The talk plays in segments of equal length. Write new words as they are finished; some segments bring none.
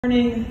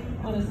Morning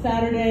on a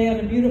Saturday, on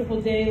a beautiful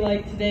day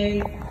like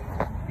today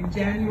in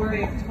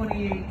January of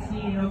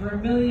 2018, over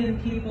 1 million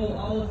people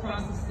all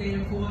across the state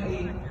of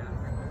Hawaii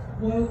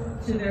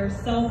woke to their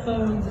cell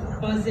phones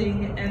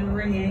buzzing and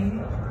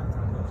ringing,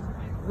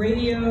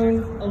 radio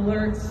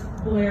alerts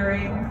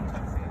blaring,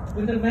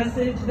 with a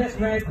message that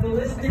read,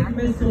 "Ballistic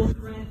missile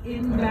threat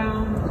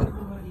inbound to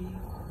Hawaii.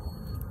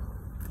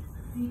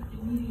 Seek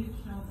immediate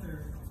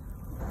shelter.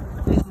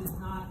 This is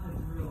not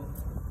a drill."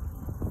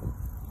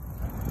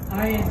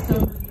 I and so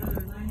many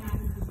others, I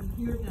happened to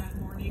be here that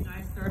morning.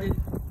 I started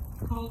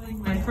calling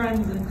my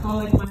friends and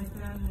calling my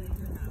family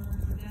to learn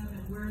from them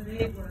and where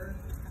they were.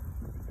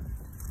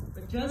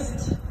 But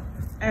just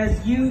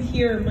as you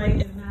here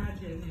might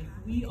imagine,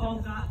 if we all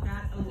got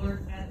that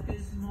alert at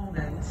this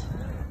moment,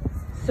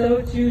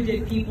 so too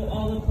did people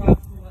all across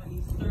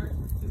Hawaii start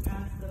to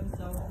ask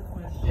themselves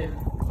the question,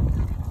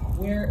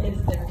 where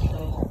is their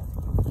shelter?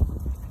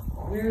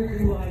 Where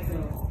do I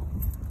go?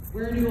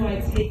 Where do I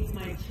take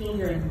my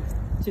children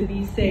to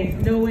be safe,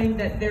 knowing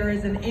that there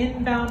is an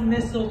inbound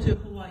missile to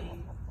Hawaii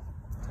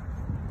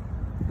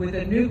with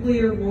a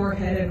nuclear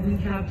warhead and we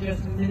have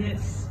just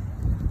minutes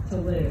to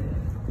live?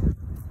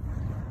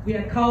 We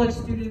had college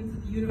students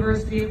at the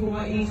University of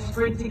Hawaii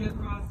sprinting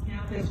across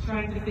campus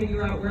trying to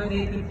figure out where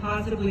they could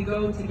possibly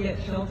go to get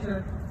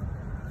shelter.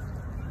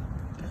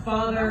 A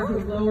father who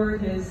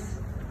lowered his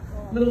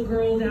little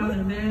girl down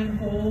a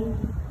manhole,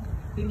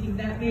 thinking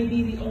that may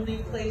be the only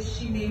place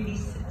she may be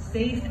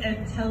safe,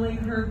 and telling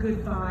her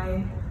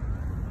goodbye,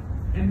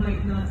 "I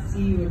might not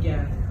see you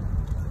again."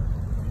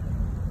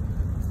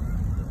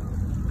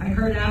 I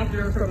heard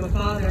after from a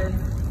father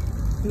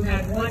who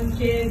had one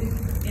kid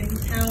in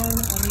town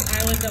on the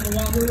island of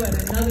Oahu and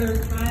another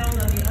child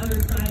on the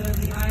other side of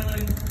the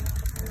island,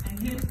 and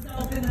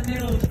himself in the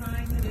middle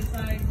trying to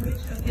decide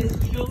which of his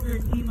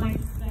children he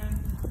might spend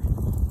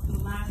the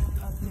last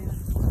of his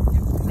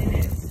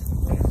minutes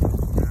with.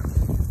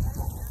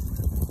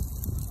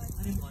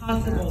 An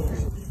impossible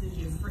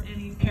decision for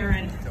any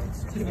parent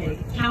to make.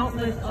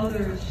 Countless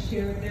others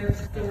shared their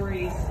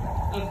stories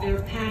of their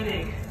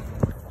panic,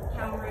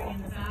 cowering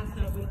in the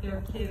bathtub with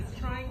their kids,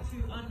 trying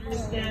to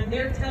understand.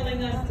 They're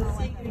telling us to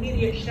seek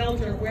immediate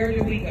shelter. Where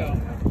do we go?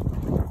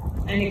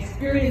 And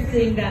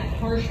experiencing that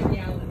harsh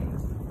reality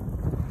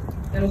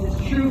that was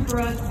as true for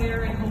us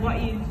there in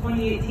Hawaii in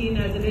 2018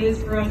 as it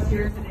is for us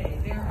here today.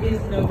 There is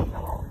no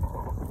shelter.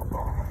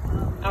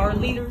 Our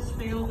leaders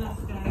failed us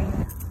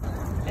then,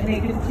 and they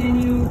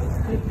continue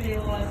to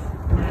fail us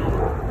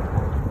now.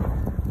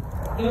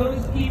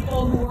 Those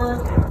people who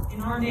work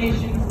in our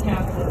nation's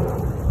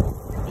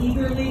capital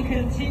eagerly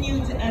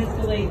continue to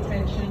escalate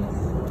tensions,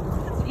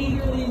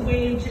 eagerly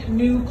wage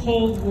new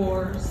Cold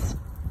Wars,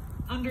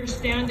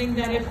 understanding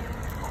that if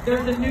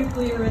there's a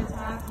nuclear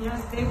attack,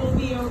 yes, they will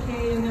be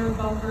okay in their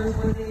bunkers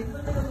where they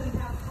literally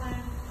have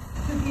plans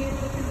to be able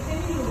to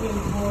continue to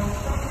wage wars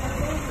from their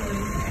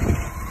bunkers.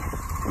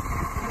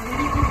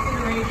 Any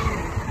consideration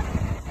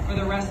for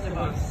the rest of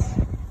us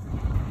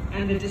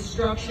and the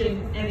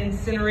destruction and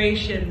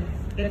incineration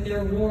that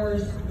their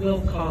wars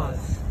will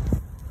cause.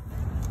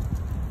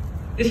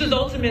 This was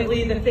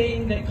ultimately the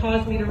thing that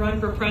caused me to run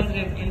for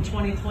president in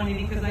 2020,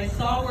 because I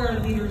saw where our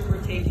leaders were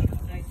taking us.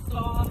 I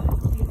saw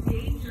the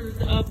dangers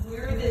of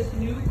where this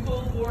new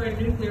Cold War and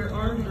nuclear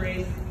arms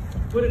race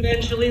would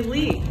eventually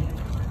lead.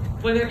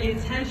 Whether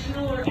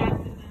intentional or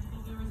accidental,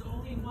 there is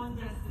only one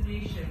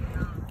destination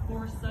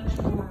for such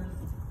wars,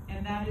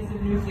 and that is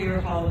a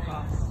nuclear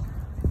holocaust.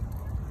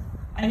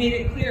 I made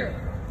it clear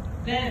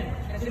then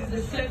that this is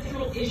the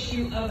central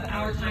issue of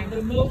our time,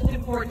 the most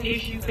important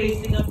issue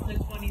facing us in the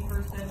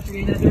 21st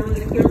century, that there was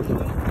a clear choice to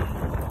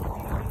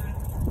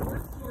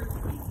work towards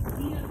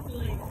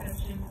de-escalate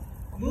tensions,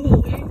 move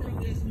away from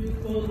this new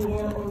Cold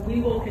War, or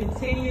we will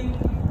continue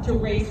to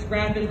race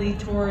rapidly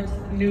towards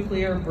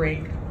nuclear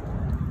brink,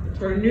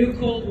 for a new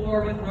Cold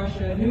War with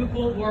Russia, a new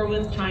Cold War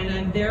with China,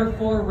 and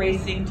therefore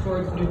racing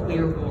towards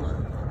nuclear war.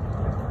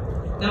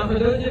 Now, for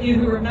those of you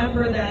who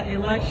remember that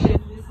election,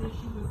 this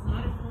issue was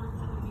not important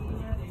to the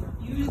media. They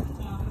refused to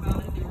talk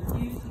about it. They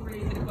refused to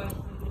raise the question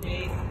of the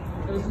day.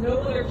 There was no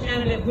other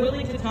candidate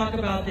willing to talk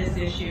about this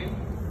issue.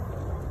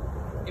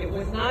 It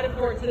was not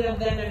important to them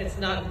then, and it's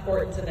not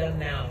important to them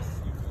now.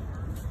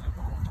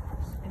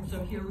 And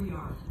so here we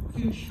are,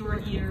 2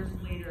 short years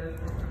later.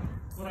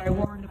 What I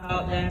warned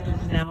about then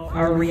is now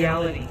our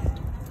reality.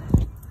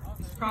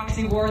 This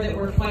proxy war that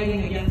we're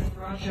fighting against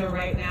Russia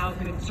right now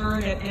could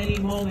turn at any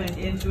moment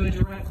into a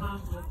direct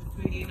conflict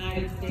between the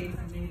United States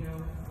and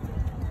NATO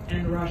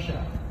and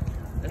Russia,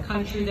 a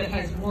country that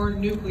has more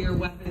nuclear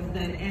weapons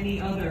than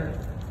any other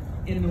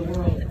in the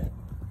world.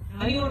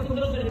 Now, anyone with a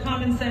little bit of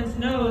common sense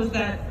knows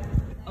that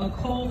a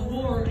Cold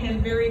War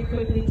can very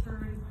quickly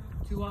turn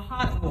to a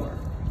hot war.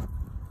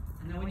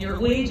 Now, when you're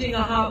waging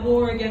a hot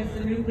war against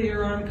a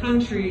nuclear-armed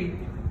country,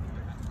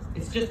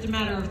 it's just a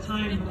matter of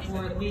time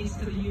before it leads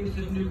to the use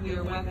of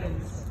nuclear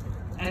weapons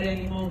at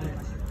any moment.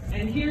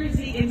 And here's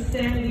the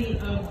insanity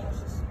of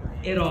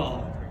it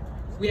all.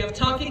 We have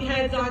talking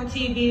heads on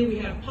TV, we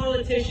have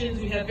politicians,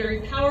 we have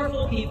very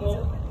powerful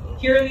people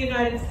here in the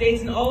United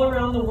States and all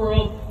around the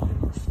world,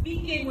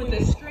 speaking with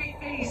a straight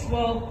face,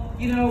 well,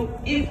 you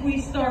know, if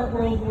we start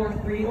World War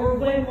III, or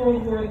when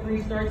World War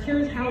III starts,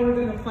 here's how we're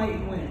going to fight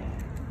and win.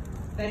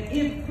 That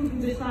if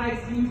Putin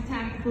decides to use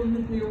tactical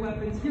nuclear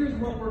weapons, here's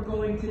what we're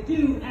going to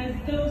do, as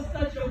though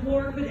such a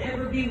war could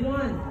ever be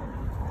won.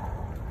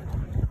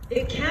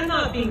 It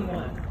cannot be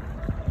won.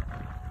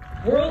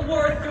 World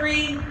War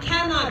III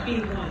cannot be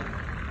won.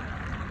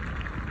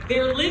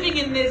 They're living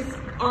in this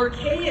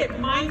archaic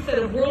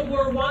mindset of World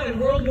War I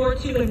and World War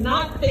II and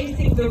not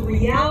facing the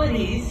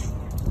realities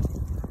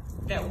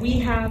that we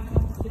have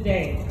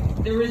today.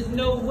 There is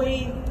no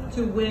way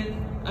to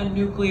win a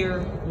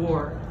nuclear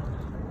war.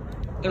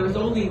 There is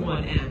only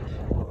one end,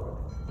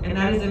 and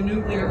that is a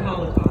nuclear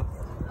holocaust.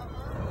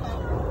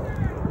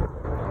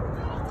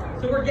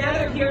 So we're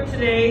gathered here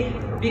today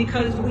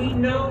because we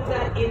know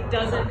that it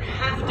doesn't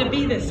have to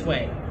be this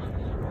way.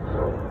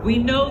 We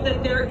know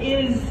that there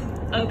is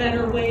a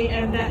better way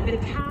and that the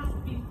task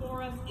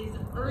before us is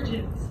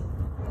urgent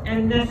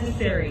and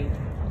necessary.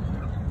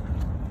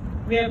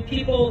 We have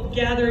people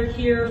gathered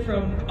here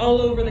from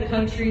all over the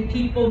country,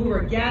 people who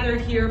are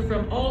gathered here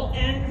from all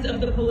ends of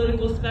the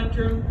political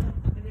spectrum.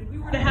 And if we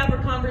were to have a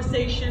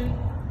conversation,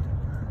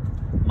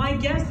 my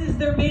guess is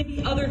there may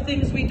be other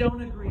things we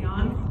don't agree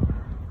on.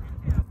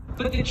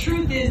 But the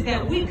truth is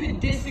that we could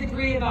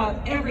disagree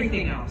about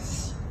everything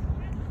else.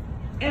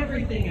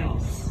 Everything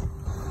else.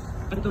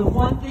 But the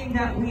one thing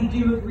that we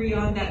do agree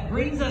on that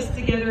brings us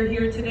together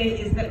here today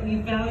is that we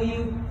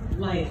value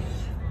life.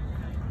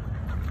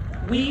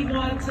 We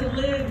want to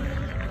live.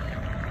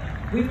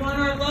 We want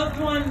our loved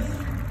ones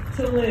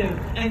to live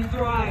and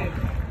thrive.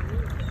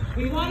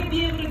 We want to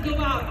be able to go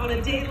out on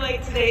a day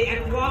like today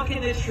and walk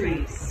in the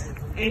trees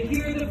and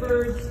hear the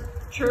birds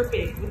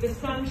chirping with the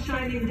sun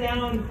shining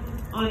down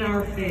on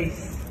our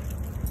face.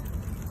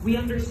 We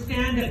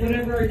understand that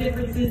whatever our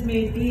differences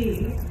may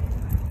be,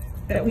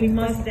 that we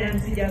must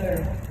stand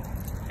together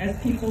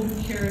as people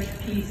who cherish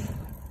peace,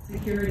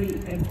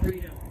 security, and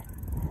freedom.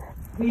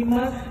 We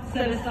must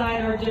set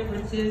aside our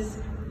differences,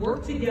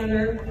 work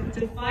together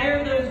to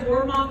fire those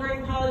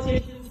warmongering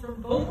politicians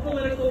from both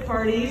political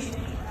parties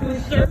who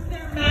serve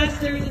their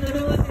masters in the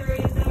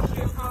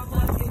military-industrial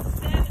complex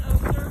instead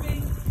of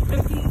serving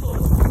the people.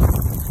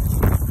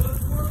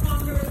 Those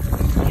warmongers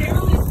who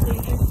carelessly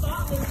and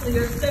thoughtlessly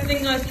are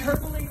sending us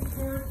hurtling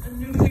towards a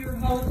nuclear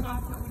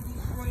holocaust that would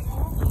destroy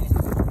all life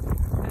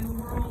and the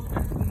world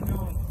as we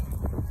know it.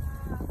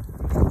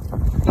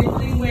 The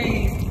only way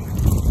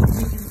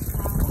we can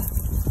stop this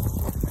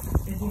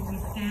is when we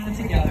stand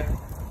together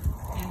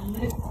and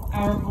lift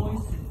our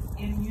voices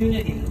in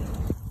unity,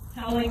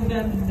 telling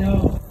them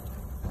no.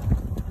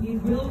 We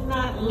will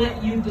not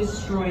let you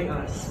destroy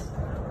us.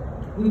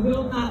 We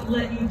will not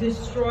let you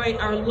destroy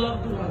our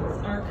loved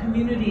ones, our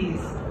communities,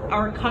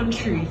 our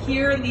country,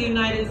 here in the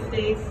United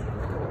States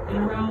and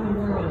around the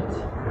world.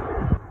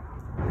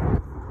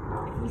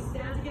 If we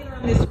stand together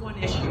on this one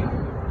issue,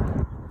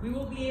 we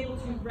will be able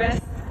to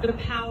wrest the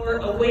power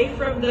away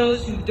from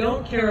those who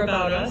don't care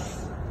about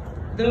us,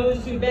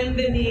 those who bend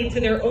the knee to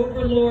their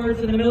overlords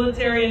in the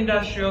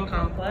military-industrial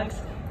complex,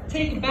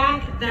 take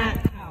back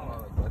that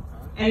power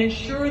and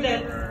ensure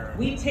that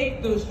we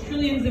take those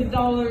trillions of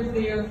dollars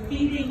they are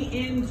feeding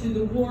into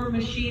the war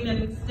machine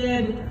and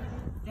instead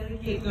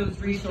dedicate those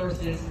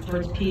resources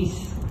towards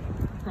peace,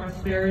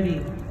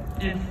 prosperity,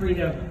 and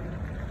freedom.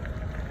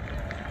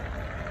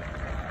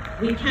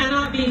 We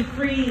cannot be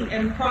free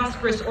and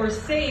prosperous or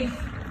safe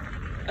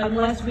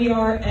unless we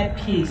are at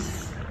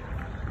peace.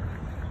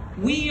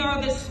 We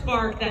are the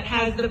spark that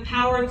has the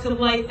power to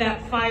light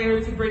that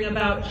fire to bring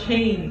about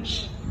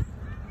change.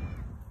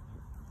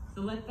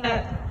 So let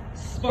that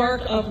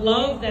spark of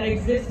love that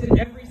exists in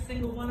every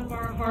single one of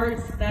our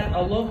hearts, that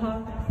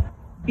aloha,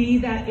 be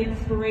that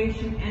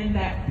inspiration and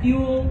that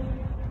fuel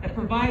that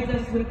provides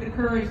us with the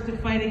courage to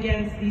fight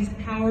against these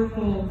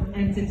powerful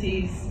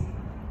entities,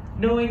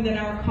 knowing that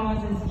our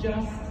cause is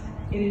just,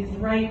 it is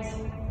right,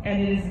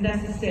 and it is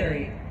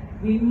necessary.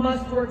 We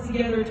must work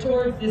together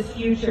towards this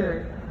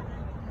future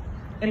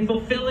and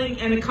fulfilling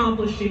and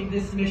accomplishing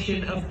this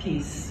mission of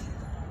peace.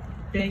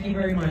 Thank you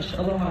very much.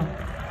 Aloha.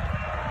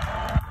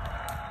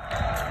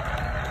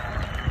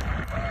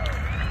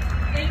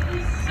 Thank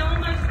you so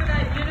much for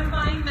that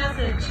unifying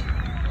message.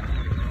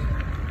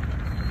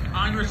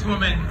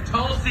 Congresswoman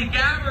Tulsi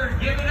Gabbard,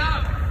 give it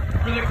up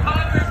for the